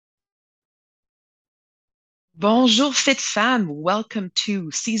Bonjour, fit femme. Welcome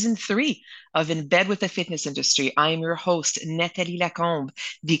to season three of In Bed with the Fitness Industry. I am your host, Nathalie Lacombe,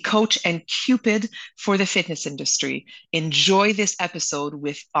 the coach and cupid for the fitness industry. Enjoy this episode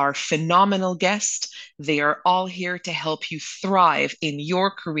with our phenomenal guests. They are all here to help you thrive in your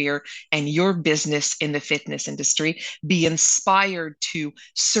career and your business in the fitness industry. Be inspired to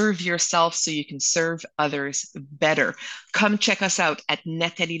serve yourself so you can serve others better. Come check us out at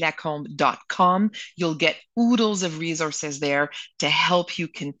nathalielacombe.com. You'll get oodles of resources there to help you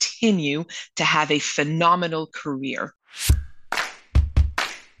continue to have a phenomenal career.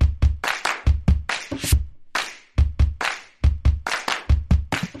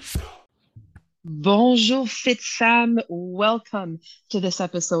 Bonjour, fit femme. Welcome to this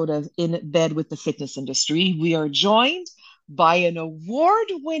episode of In Bed with the Fitness Industry. We are joined by an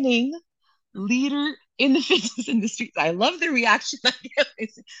award-winning leader in the fitness industry. I love the reaction I get.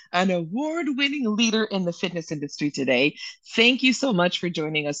 An award-winning leader in the fitness industry today. Thank you so much for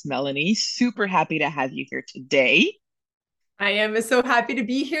joining us, Melanie. Super happy to have you here today. I am so happy to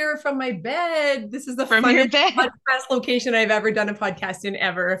be here from my bed. This is the From your funnest bed. podcast location I've ever done a podcast in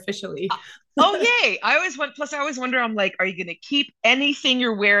ever officially. Oh, yay. I always want, plus I always wonder, I'm like, are you going to keep anything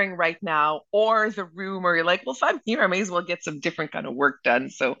you're wearing right now or the room? Or you're like, well, if I'm here, I may as well get some different kind of work done.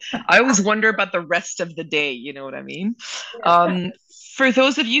 So I always wonder about the rest of the day. You know what I mean? Yeah. Um, for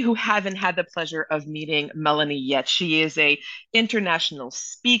those of you who haven't had the pleasure of meeting Melanie yet, she is a international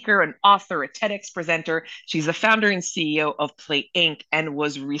speaker, an author, a TEDx presenter. She's the founder and CEO of Play Inc. and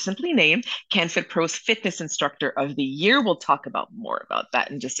was recently named CanFit Pro's Fitness Instructor of the Year. We'll talk about more about that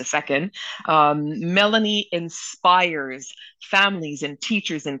in just a second. Melanie inspires families and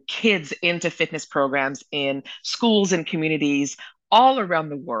teachers and kids into fitness programs in schools and communities all around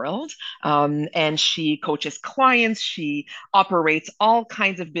the world. And she coaches clients. She operates all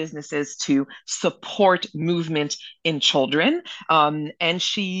kinds of businesses to support movement in children. And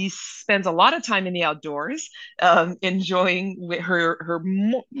she spends a lot of time in the outdoors, enjoying her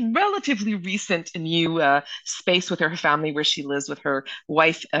relatively recent new space with her family where she lives with her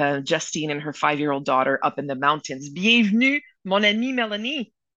wife, Justine, and her 5-year-old daughter up in the mountains. Bienvenue, mon amie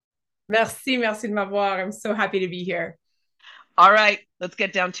Melanie. Merci de m'avoir. I'm so happy to be here. All right, let's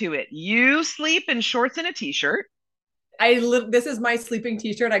get down to it. You sleep in shorts and a t-shirt. This is my sleeping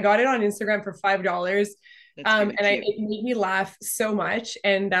t-shirt. I got it on Instagram for $5. That's really cute. It made me laugh so much.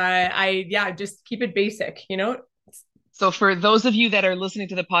 And just keep it basic, you know? So for those of you that are listening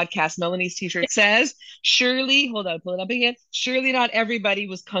to the podcast, Melanie's t-shirt says, surely, hold on, pull it up again. Surely not everybody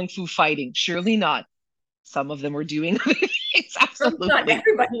was kung fu fighting. Surely not. Some of them were doing other things, Not absolutely.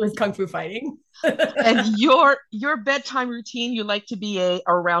 everybody was kung fu fighting. And your bedtime routine, you like to be a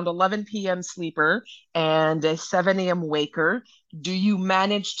around 11 p.m. sleeper and a 7 a.m. waker. Do you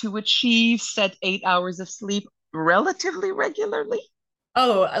manage to achieve set 8 hours of sleep relatively regularly?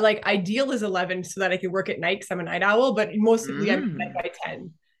 Oh, like ideal is 11 so that I can work at night because I'm a night owl, but mostly I'm in bed Mm. by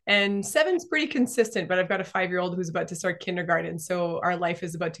 10. And seven's pretty consistent, but I've got a 5-year-old who's about to start kindergarten. So our life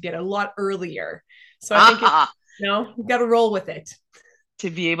is about to get a lot earlier. So I think Ah, we've got to roll with it. to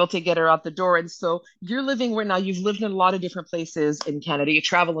be able to get her out the door. And so you're living where now you've lived in a lot of different places in Canada. You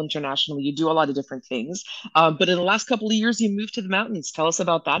travel internationally, you do a lot of different things. But in the last couple of years, you moved to the mountains. Tell us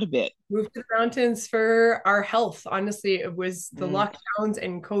about that a bit. Moved to the mountains for our health. Honestly, it was the Mm, lockdowns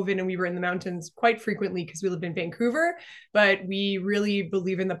and COVID, and we were in the mountains quite frequently because we lived in Vancouver. But we really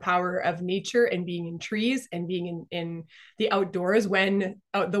believe in the power of nature and being in trees and being in the outdoors when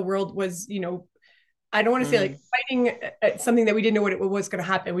the world was, I don't want to say like mm. fighting something that we didn't know what it was going to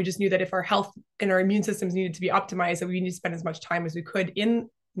happen. We just knew that if our health and our immune systems needed to be optimized, that we need to spend as much time as we could in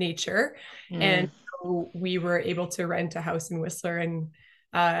nature. And Mm. so we were able to rent a house in Whistler. And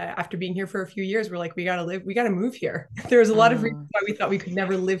after being here for a few years, we're like, we got to move here. There was a lot of reasons Mm. why we thought we could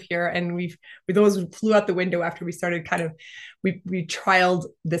never live here. And those flew out the window after we started we trialed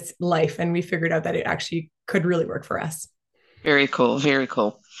this life and we figured out that it actually could really work for us. Very cool. Very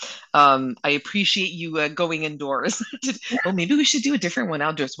cool. I appreciate you going indoors. Well, maybe we should do a different one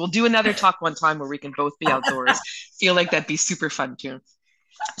outdoors. We'll do another talk one time where we can both be outdoors. Feel like that'd be super fun too.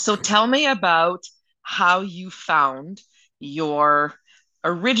 So tell me about how you found your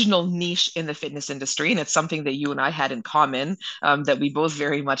original niche in the fitness industry. And it's something that you and I had in common, that we both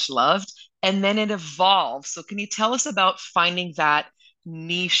very much loved. And then it evolved. So can you tell us about finding that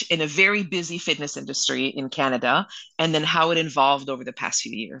niche in a very busy fitness industry in Canada and then how it evolved over the past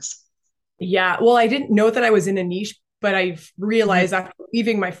few years? Yeah. Well, I didn't know that I was in a niche, but I've Mhm. realized after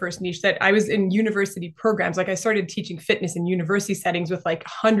leaving my first niche that I was in university programs. Like I started teaching fitness in university settings with like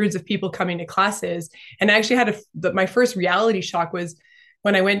hundreds of people coming to classes. And I actually had my first reality shock was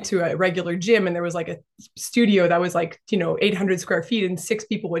when I went to a regular gym and there was like a studio that was like, 800 square feet and six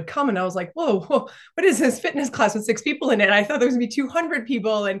people would come. And I was like, whoa, what is this fitness class with six people in it? I thought there was gonna be 200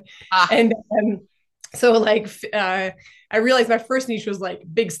 people. Ah, And so like, I realized my first niche was like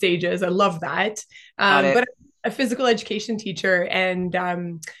big stages. I love that. got But it. I'm a physical education teacher and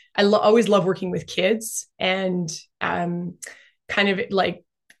always love working with kids and kind of like,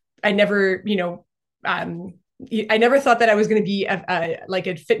 I never, I never thought that I was going to be like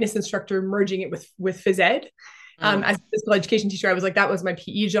a fitness instructor, merging it with phys ed. Mm, As a physical education teacher, I was like, that was my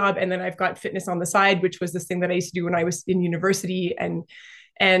PE job. And then I've got fitness on the side, which was this thing that I used to do when I was in university. And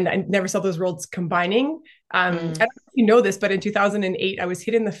I never saw those worlds combining. I don't mm. know if you know this, but in 2008, I was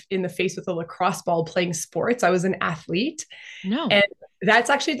hit in the face with a lacrosse ball playing sports. I was an athlete, No. and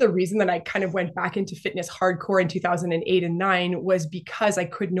that's actually the reason that I kind of went back into fitness hardcore in 2008 and 9 was because I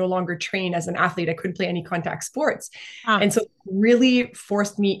could no longer train as an athlete. I couldn't play any contact sports. Ah, And so it really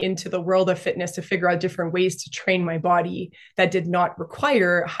forced me into the world of fitness to figure out different ways to train my body that did not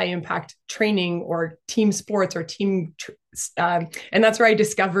require high impact training or team sports or and that's where I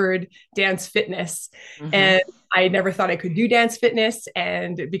discovered dance fitness. hmm. And I never thought I could do dance fitness.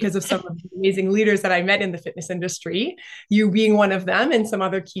 And because of some of the amazing leaders that I met in the fitness industry, you being one of them and some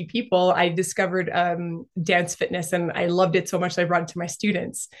other key people, I discovered dance fitness and I loved it so much that I brought it to my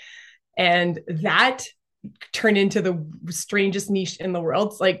students. And that turned into the strangest niche in the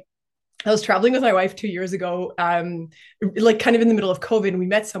world. It's like I was traveling with my wife 2 years ago, like kind of in the middle of COVID, and we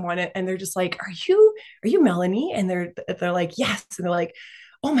met someone, and they're just like, "Are you Melanie?" And they're like, "Yes," and they're like,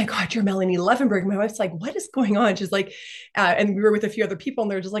 "Oh my God, you're Melanie Levenberg." My wife's like, "What is going on?" She's like, and we were with a few other people, and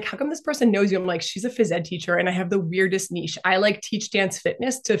they're just like, "How come this person knows you?" I'm like, "She's a phys ed teacher, and I have the weirdest niche. I like teach dance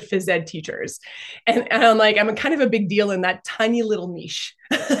fitness to phys ed teachers, and I'm like, I'm kind of a big deal in that tiny little niche."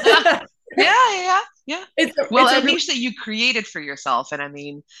 Yeah, yeah, yeah. Well, It's a a really niche that you created for yourself. And I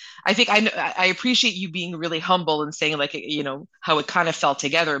mean, I think I appreciate you being really humble and saying like, how it kind of fell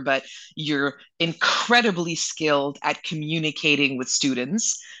together, but you're incredibly skilled at communicating with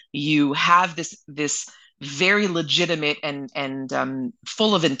students. You have this very legitimate and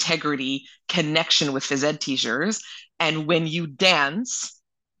full of integrity connection with phys ed teachers. And when you dance,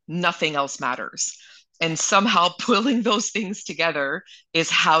 nothing else matters. And somehow pulling those things together is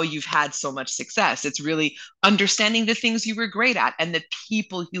how you've had so much success. It's really understanding the things you were great at and the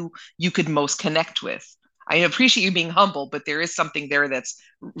people who you could most connect with. I appreciate you being humble, but there is something there that's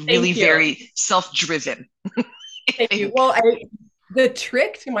really thank you. very self-driven, I Thank you. think. Well, the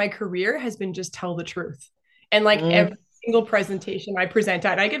trick to my career has been just tell the truth. And like Mm, every single presentation I present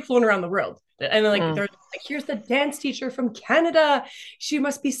at, I get flown around the world. And like mm, they're like, here's the dance teacher from Canada. She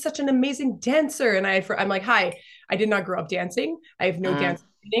must be such an amazing dancer. And I'm like, hi, I did not grow up dancing. I have no mm, dance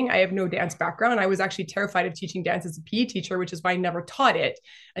training. I have no dance background. I was actually terrified of teaching dance as a PE teacher, which is why I never taught it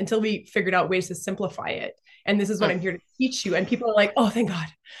until we figured out ways to simplify it. And this is what mm. I'm here to teach you. And people are like, oh, thank God.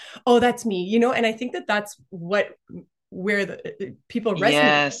 Oh, that's me, And I think that that's where the people resonate.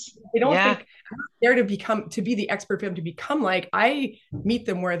 Yes. They don't Yeah. think they're to be the expert for them to become like. I meet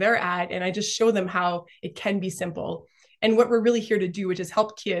them where they're at and I just show them how it can be simple. And what we're really here to do, which is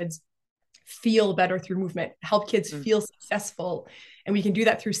help kids feel better through movement, help kids Mm, feel successful. And we can do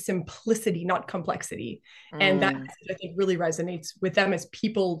that through simplicity, not complexity. And that mm. I think really resonates with them as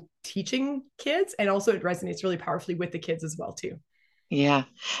people teaching kids. And also it resonates really powerfully with the kids as well, too. Yeah.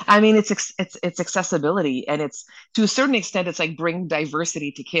 I mean, it's accessibility, and it's to a certain extent, it's like bring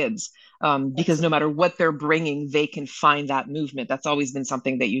diversity to kids, because no matter what they're bringing, they can find that movement. That's always been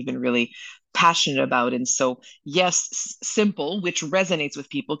something that you've been really passionate about. And so, yes, simple, which resonates with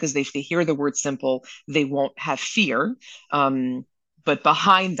people because if they hear the word simple, they won't have fear. But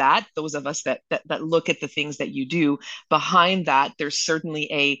behind that, those of us that look at the things that you do, behind that, there's certainly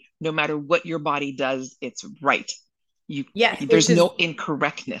a no matter what your body does, it's right. You Yes, there's which is no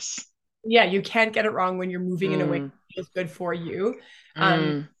incorrectness. yeah, you can't get it wrong when you're moving in a way Mm, that feels good for you.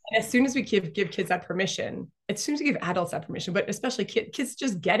 mm, And as soon as we give kids that permission, as soon as we give adults that permission, but especially kids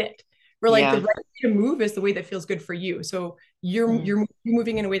just get it. We're like the yeah. right way to move is the way that feels good for you. So Mm, you're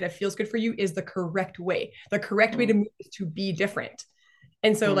moving in a way that feels good for you is the correct way. The correct way to mm, move is to be different.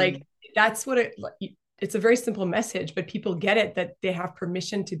 And so like mm, that's what it's a very simple message, but people get it that they have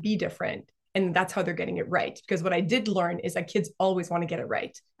permission to be different. And that's how they're getting it right. Because what I did learn is that kids always want to get it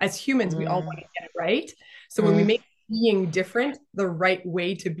right. As humans, we all want mm, to get it right. So when we mm, make being different the right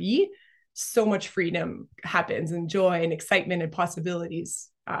way to be, so much freedom happens and joy and excitement and possibilities.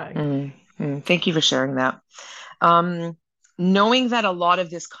 mm. Thank you for sharing that. Um, knowing that a lot of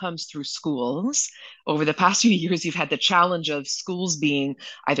this comes through schools, over the past few years, you've had the challenge of schools being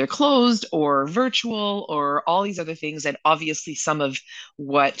either closed or virtual or all these other things. And obviously, some of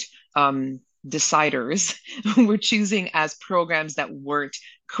what deciders were choosing as programs that weren't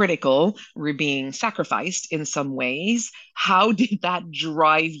critical were being sacrificed in some ways. How did that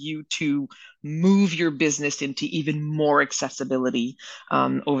drive you to move your business into even more accessibility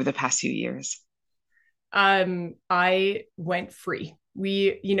over the past few years? I went free.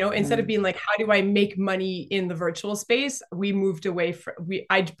 Instead of Mm, being like, how do I make money in the virtual space? We moved away from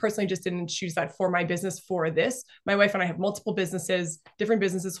I personally just didn't choose that for my business for this. My wife and I have multiple businesses, different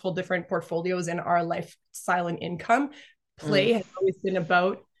businesses hold different portfolios in our lifestyle and income. mm, Play has always been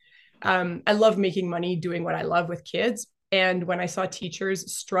about I love making money doing what I love with kids. And when I saw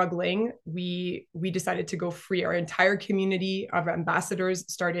teachers struggling, we decided to go free. Our entire community of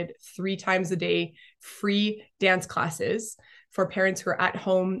ambassadors started 3 times a day free dance classes for parents who are at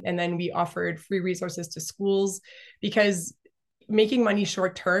home. And then we offered free resources to schools because making money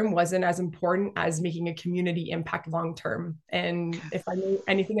short term wasn't as important as making a community impact long term. And if I know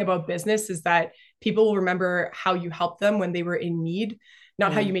anything about business, is that people will remember how you helped them when they were in need,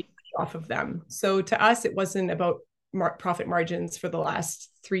 not how mm. you make money off of them. So to us, it wasn't about profit margins for the last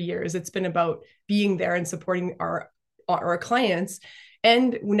 3 years. It's been about being there and supporting our clients.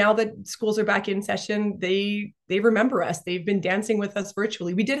 And now that schools are back in session, they remember us. They've been dancing with us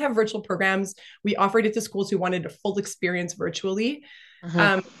virtually. We did have virtual programs. We offered it to schools who wanted a full experience virtually. Mhm.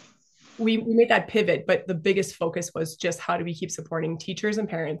 Um, we made that pivot, but the biggest focus was just how do we keep supporting teachers and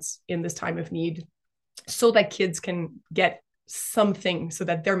parents in this time of need so that kids can get something so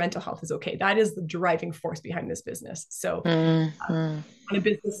that their mental health is okay. That is the driving force behind this business. So Mhm. on the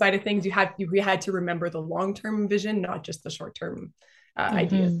business side of things, we had to remember the long-term vision, not just the short-term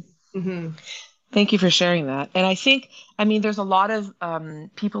ideas. Mhm. Mm-hmm. Thank you for sharing that. And I think, I mean, there's a lot of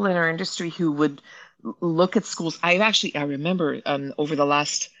people in our industry who would look at schools. I remember over the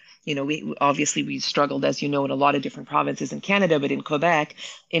last, we obviously we struggled, as you know, in a lot of different provinces in Canada, but in Quebec,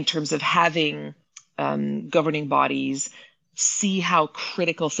 in terms of having governing bodies see how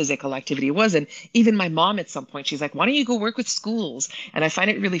critical physical activity was. And even my mom at some point, she's like, why don't you go work with schools? And I find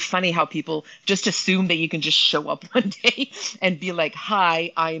it really funny how people just assume that you can just show up one day and be like,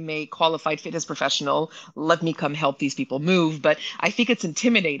 hi, I'm a qualified fitness professional. Let me come help these people move. But I think it's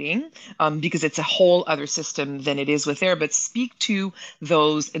intimidating because it's a whole other system than it is with there. But speak to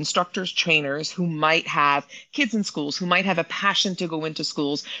those instructors, trainers who might have kids in schools, who might have a passion to go into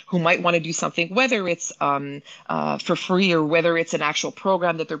schools, who might want to do something, whether it's for free or whether it's an actual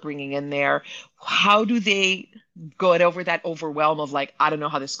program that they're bringing in there. How do they get over that overwhelm of like, I don't know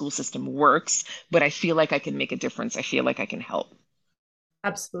how the school system works, but I feel like I can make a difference. I feel like I can help.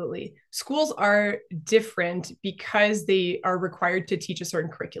 Absolutely. Schools are different because they are required to teach a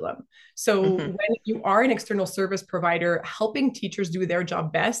certain curriculum. So Hmm. when you are an external service provider, helping teachers do their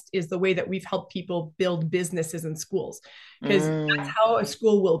job best is the way that we've helped people build businesses in schools, because that's Mm, how a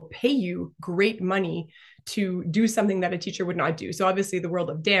school will pay you great money to do something that a teacher would not do. So obviously the world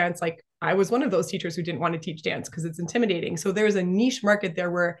of dance, like I was one of those teachers who didn't want to teach dance because it's intimidating. So there's a niche market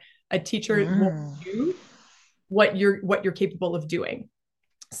there where a teacher won't mm, do what you're capable of doing.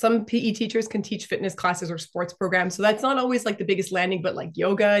 Some PE teachers can teach fitness classes or sports programs. So that's not always like the biggest landing, but like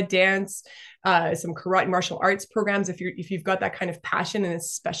yoga, dance, some karate, martial arts programs. If you've got that kind of passion and a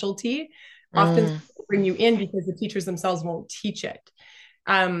specialty, often mm. bring you in because the teachers themselves won't teach it.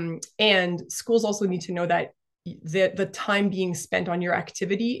 And schools also need to know that the time being spent on your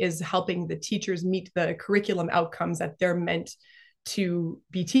activity is helping the teachers meet the curriculum outcomes that they're meant to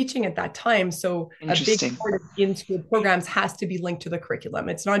be teaching at that time. So a big Interesting. part of in-school programs has to be linked to the curriculum.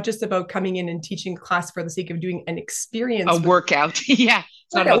 It's not just about coming in and teaching class for the sake of doing an A experience with workout. Yeah,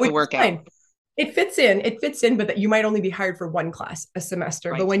 it's not workout, about the which is workout. fine. It fits in, but that you might only be hired for one class a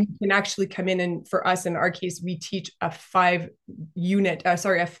semester. But Right. when you can actually come in, and for us in our case, we teach a 5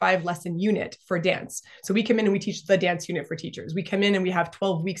 lesson unit for dance. So we come in and we teach the dance unit for teachers. We come in and we have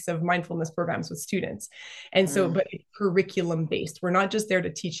 12 weeks of mindfulness programs with students. And so, Mm, but it's curriculum based. We're not just there to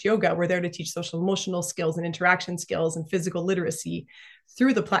teach yoga, we're there to teach social emotional skills and interaction skills and physical literacy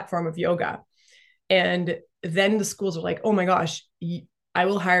through the platform of yoga. And then the schools are like, oh my gosh, I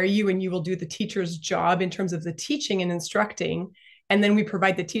will hire you and you will do the teacher's job in terms of the teaching and instructing. And then we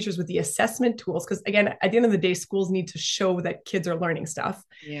provide the teachers with the assessment tools. Because again, at the end of the day, schools need to show that kids are learning stuff.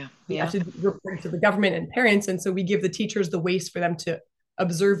 yeah, We have yeah. to report to the government and parents. And so we give the teachers the ways for them to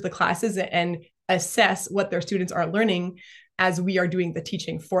observe the classes and assess what their students are learning as we are doing the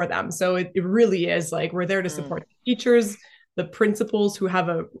teaching for them. So it really is like we're there to Mm, support the teachers, the principals who have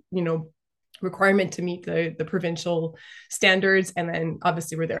a requirement to meet the provincial standards. And then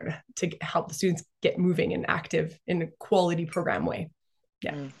obviously we're there to help the students get moving and active in a quality program way.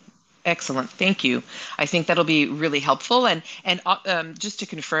 Yeah. Excellent. Thank you. I think that'll be really helpful. And just to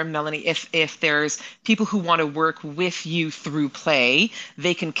confirm, Melanie, if there's people who want to work with you through Play,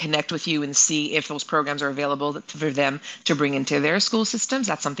 they can connect with you and see if those programs are available for them to bring into their school systems.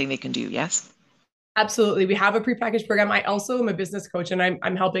 That's something they can do. Yes. Absolutely. We have a prepackaged program. I also am a business coach, and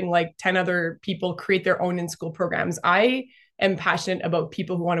I'm helping like 10 other people create their own in-school programs. I am passionate about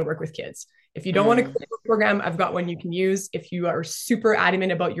people who want to work with kids. If you don't want to create a program, I've got one you can use. If you are super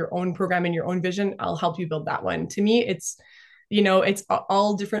adamant about your own program and your own vision, I'll help you build that one. To me, it's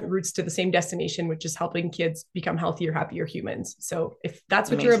all different routes to the same destination, which is helping kids become healthier, happier humans. So if that's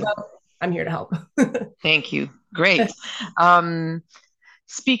what you're about, I'm here to help. Thank you. Great.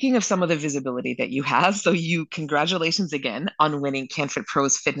 Speaking of some of the visibility that you have, congratulations again on winning Canfit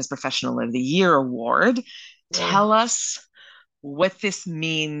Pro's Fitness Professional of the Year award. Yeah. Tell us what this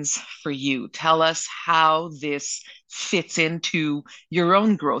means for you. Tell us how this fits into your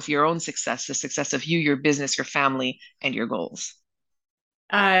own growth, your own success, the success of you, your business, your family, and your goals.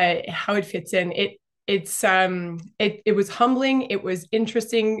 How it fits in. It was humbling. It was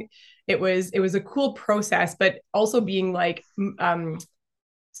interesting. It was a cool process, but also being like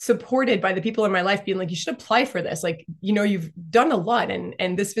supported by the people in my life being like, you should apply for this. Like, you've done a lot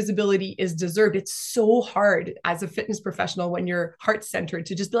and this visibility is deserved. It's so hard as a fitness professional when you're heart-centered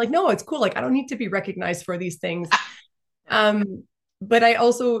to just be like, no, it's cool. Like, I don't need to be recognized for these things.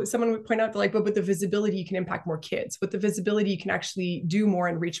 But someone would point out like, but with the visibility, you can impact more kids. With the visibility, you can actually do more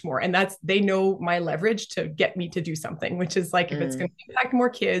and reach more. And they know my leverage to get me to do something, which is like, if it's going to impact more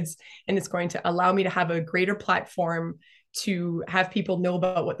kids and it's going to allow me to have a greater platform to have people know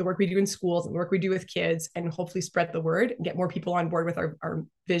about what the work we do in schools and the work we do with kids and hopefully spread the word and get more people on board with our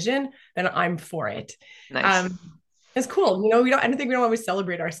vision, then I'm for it. Nice. It's cool. I don't think we don't always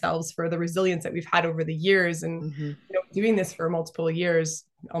celebrate ourselves for the resilience that we've had over the years and doing this for multiple years,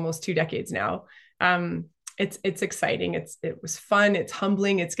 almost 2 decades now. It's exciting. It was fun. It's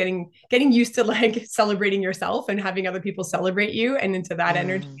humbling. It's getting used to like celebrating yourself and having other people celebrate you, and into that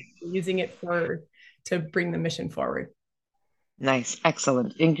energy, using it to bring the mission forward. Nice.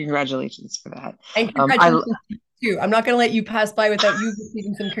 Excellent. And congratulations for that. And congratulations too. I'm not going to let you pass by without you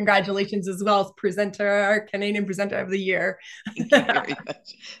receiving some congratulations as well as our Canadian Presenter of the Year. Thank you very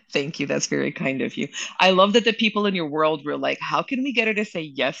much. Thank you. That's very kind of you. I love that the people in your world were like, how can we get her to say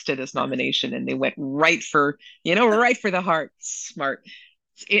yes to this nomination? And they went right for the heart. Smart.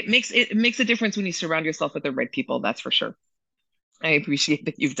 It makes a difference when you surround yourself with the right people. That's for sure. I appreciate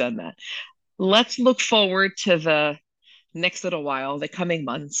that you've done that. Let's look forward to the next little while, the coming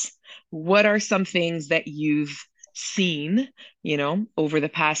months. What are some things that you've seen, over the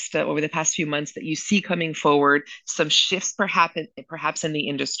past few months that you see coming forward, some shifts perhaps in the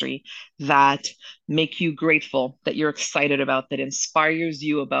industry that make you grateful, that you're excited about, that inspires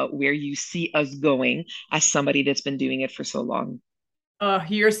you about where you see us going as somebody that's been doing it for so long?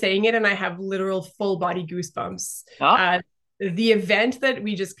 You're saying it and I have literal full body goosebumps. The event that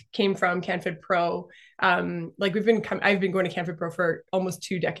we just came from, Canfit Pro, I've been going to Canfit Pro for almost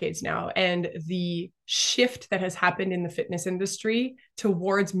 2 decades now, and the shift that has happened in the fitness industry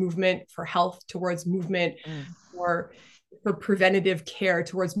towards movement for health, towards movement for preventative care,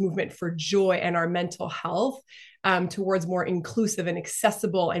 towards movement for joy and our mental health, towards more inclusive and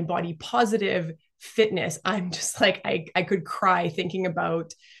accessible and body positive fitness. I'm just like, I could cry thinking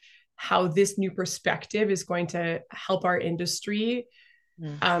about how this new perspective is going to help our industry,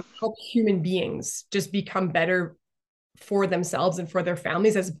 help human beings just become better for themselves and for their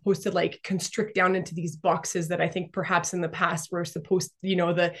families, as opposed to like constrict down into these boxes that I think perhaps in the past were supposed,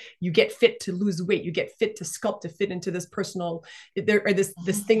 you get fit to lose weight, you get fit to sculpt, to fit into this personal, this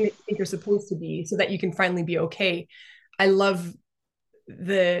thing that you think you're supposed to be so that you can finally be okay. I love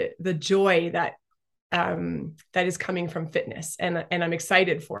the joy that is coming from fitness, and I'm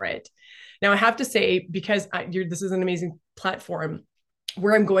excited for it. Now I have to say, because this is an amazing platform,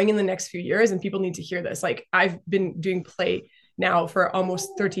 where I'm going in the next few years, and people need to hear this. Like, I've been doing Play now for almost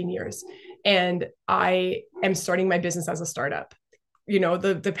 13 years, and I am starting my business as a startup.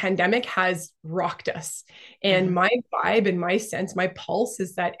 The pandemic has rocked us, and my vibe and my sense, my pulse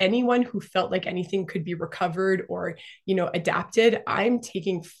is that anyone who felt like anything could be recovered or, adapted, I'm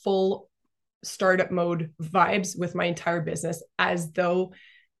taking full startup mode vibes with my entire business, as though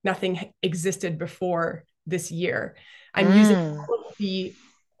nothing existed before this year. I'm using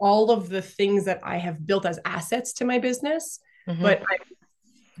all of the things that I have built as assets to my business, but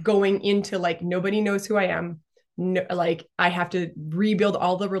I'm going into like, nobody knows who I am. like I have to rebuild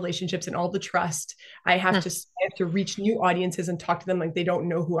all the relationships and all the trust. I have Mm, to I have to reach new audiences and talk to them like they don't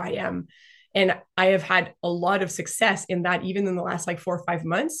know who I am. And I have had a lot of success in that, even in the last like 4 or 5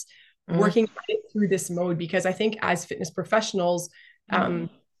 months, mm, working through this mode. Because I think as fitness professionals, mm,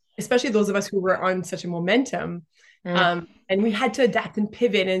 especially those of us who were on such a momentum, mm. and we had to adapt and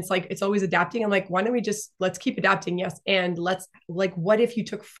pivot, and it's like it's always adapting. I'm like, why don't we just let's keep adapting? Yes, and let's like, what if you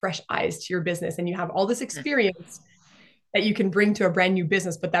took fresh eyes to your business and you have all this experience that you can bring to a brand new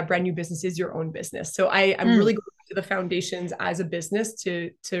business, but that brand new business is your own business. So I'm Mm. really going to the foundations as a business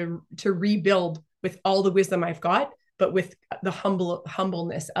to rebuild with all the wisdom I've got, but with the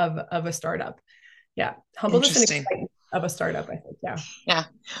humbleness of a startup. Yeah, humbleness and Interesting. excitement of a startup, I think. Yeah, Yeah,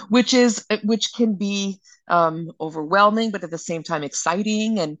 which can be overwhelming, but at the same time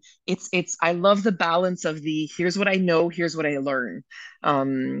exciting. And it's I love the balance of the here's what I know, here's what I learn.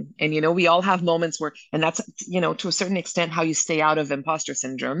 And we all have moments where, and that's to a certain extent how you stay out of imposter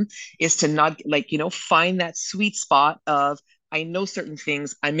syndrome is to not like find that sweet spot of I know certain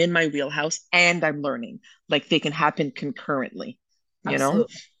things, I'm in my wheelhouse, and I'm learning. Like they can happen concurrently, you know?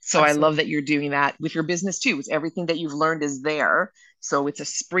 absolutely, So I love absolutely. that you're doing that with your business too. It's everything that you've learned is there. So it's a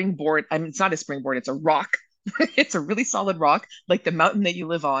springboard. I mean, it's not a springboard, it's a rock. It's a really solid rock, like the mountain that you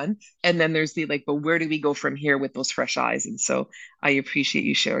live on. And then there's the like, but where do we go from here with those fresh eyes? And so I appreciate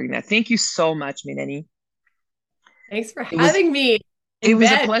you sharing that. Thank you so much, Mineni. Thanks for It was having me it in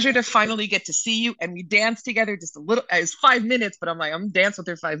was a bed. pleasure to finally get to see you, and we danced together just a little. It was 5 minutes, but I'm like, I'm dance with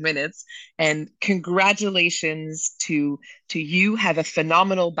her 5 minutes. And congratulations to you. Have a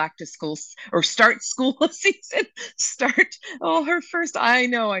phenomenal back to school or start school season. Start her first. I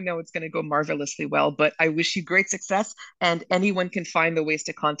know it's going to go marvelously well, but I wish you great success. And anyone can find the ways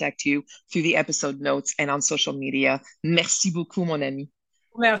to contact you through the episode notes and on social media. Merci beaucoup, mon ami.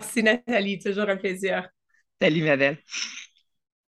 Merci Nathalie, toujours un plaisir. Salut, ma belle.